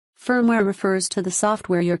Firmware refers to the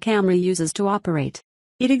software your camera uses to operate.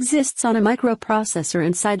 It exists on a microprocessor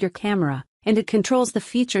inside your camera, and it controls the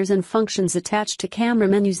features and functions attached to camera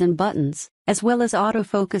menus and buttons, as well as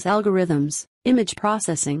autofocus algorithms, image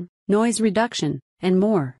processing, noise reduction, and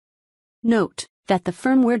more. Note that the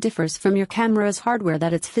firmware differs from your camera's hardware,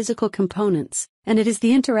 that its physical components, and it is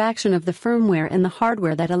the interaction of the firmware and the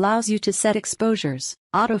hardware that allows you to set exposures,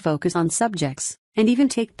 autofocus on subjects, and even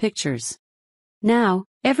take pictures. Now,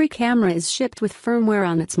 every camera is shipped with firmware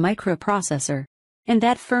on its microprocessor, and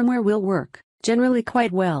that firmware will work, generally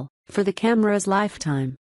quite well, for the camera's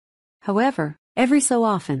lifetime. However, every so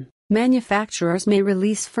often, manufacturers may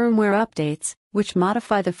release firmware updates, which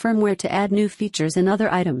modify the firmware to add new features and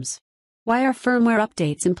other items. Why are firmware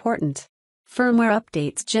updates important? Firmware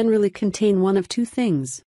updates generally contain one of two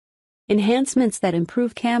things: enhancements that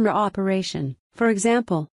improve camera operation, for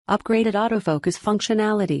example, upgraded autofocus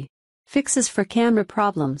functionality, fixes for camera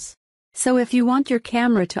problems. So if you want your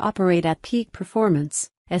camera to operate at peak performance,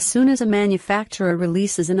 as soon as a manufacturer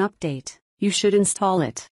releases an update, you should install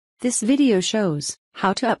it. This video shows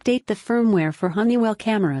how to update the firmware for Honeywell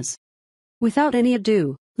cameras. Without any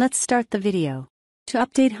ado, let's start the video. To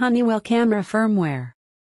update Honeywell camera firmware,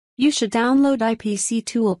 you should download IPC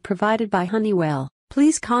tool provided by Honeywell.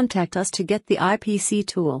 Please contact us to get the IPC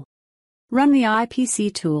tool. Run the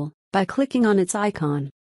IPC tool by clicking on its icon.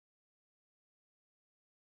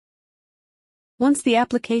 Once the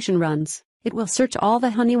application runs, it will search all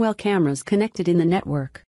the Honeywell cameras connected in the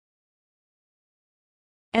network.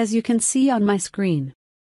 As you can see on my screen.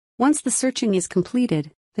 Once the searching is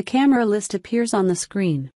completed, the camera list appears on the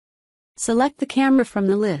screen. Select the camera from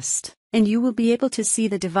the list, and you will be able to see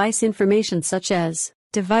the device information such as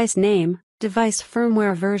device name, device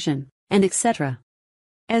firmware version, and etc.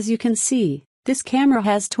 As you can see, this camera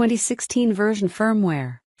has 2016 version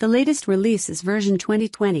firmware. The latest release is version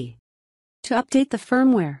 2020. To update the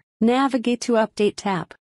firmware, navigate to Update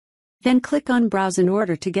tab. Then click on Browse in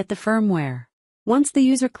order to get the firmware. Once the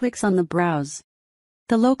user clicks on the Browse,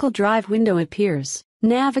 the local drive window appears.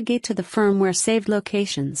 Navigate to the firmware saved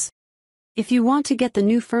locations. If you want to get the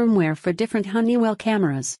new firmware for different Honeywell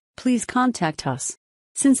cameras, please contact us.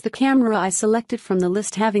 Since the camera I selected from the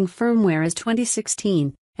list having firmware is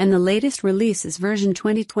 2016, and the latest release is version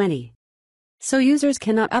 2020. So users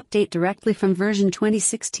cannot update directly from version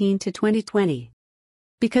 2016 to 2020.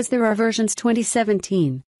 Because there are versions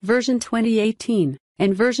 2017, version 2018,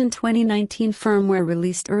 and version 2019 firmware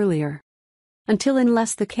released earlier.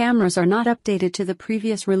 Unless the cameras are not updated to the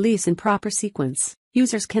previous release in proper sequence,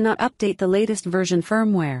 users cannot update the latest version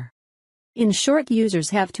firmware. In short,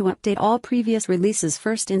 users have to update all previous releases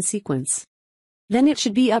first in sequence. Then it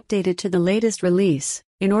should be updated to the latest release,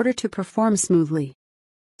 in order to perform smoothly.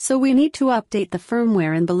 So we need to update the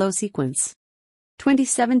firmware in below sequence.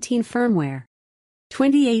 2017 firmware,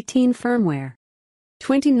 2018 firmware,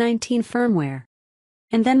 2019 firmware,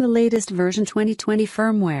 and then the latest version 2020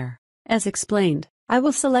 firmware. As explained, I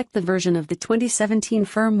will select the version of the 2017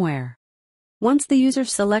 firmware. Once the user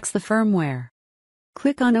selects the firmware,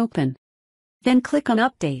 click on Open. Then click on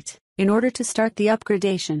Update, in order to start the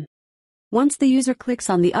upgradation. Once the user clicks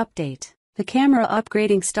on the update, the camera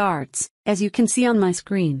upgrading starts, as you can see on my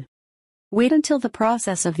screen. Wait until the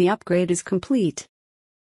process of the upgrade is complete.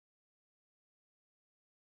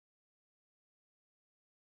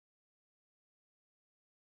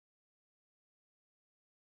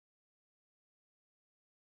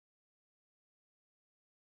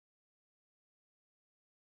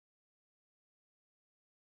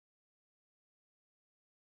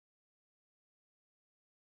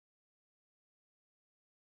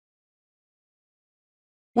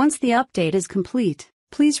 Once the update is complete,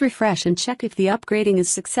 please refresh and check if the upgrading is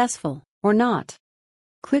successful or not.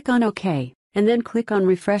 Click on OK, and then click on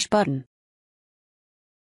Refresh button.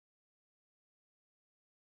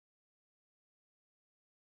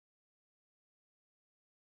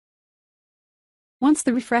 Once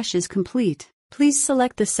the refresh is complete, please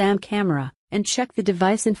select the SAM camera and check the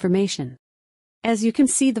device information. As you can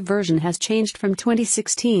see, the version has changed from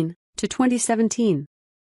 2016 to 2017.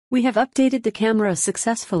 We have updated the camera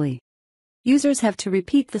successfully. Users have to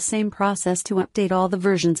repeat the same process to update all the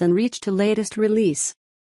versions and reach to latest release.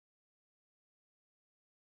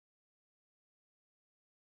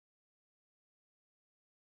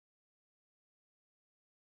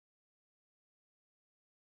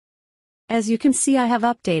 As you can see, I have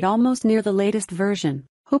updated almost near the latest version.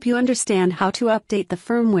 Hope you understand how to update the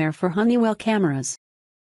firmware for Honeywell cameras.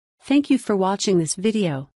 Thank you for watching this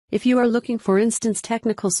video. If you are looking for instant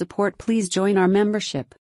technical support, please join our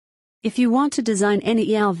membership. If you want to design any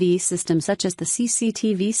ELV system such as the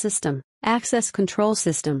CCTV system, access control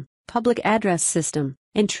system, public address system,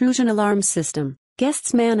 intrusion alarm system,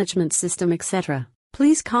 guests management system, etc.,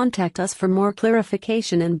 please contact us for more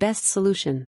clarification and best solution.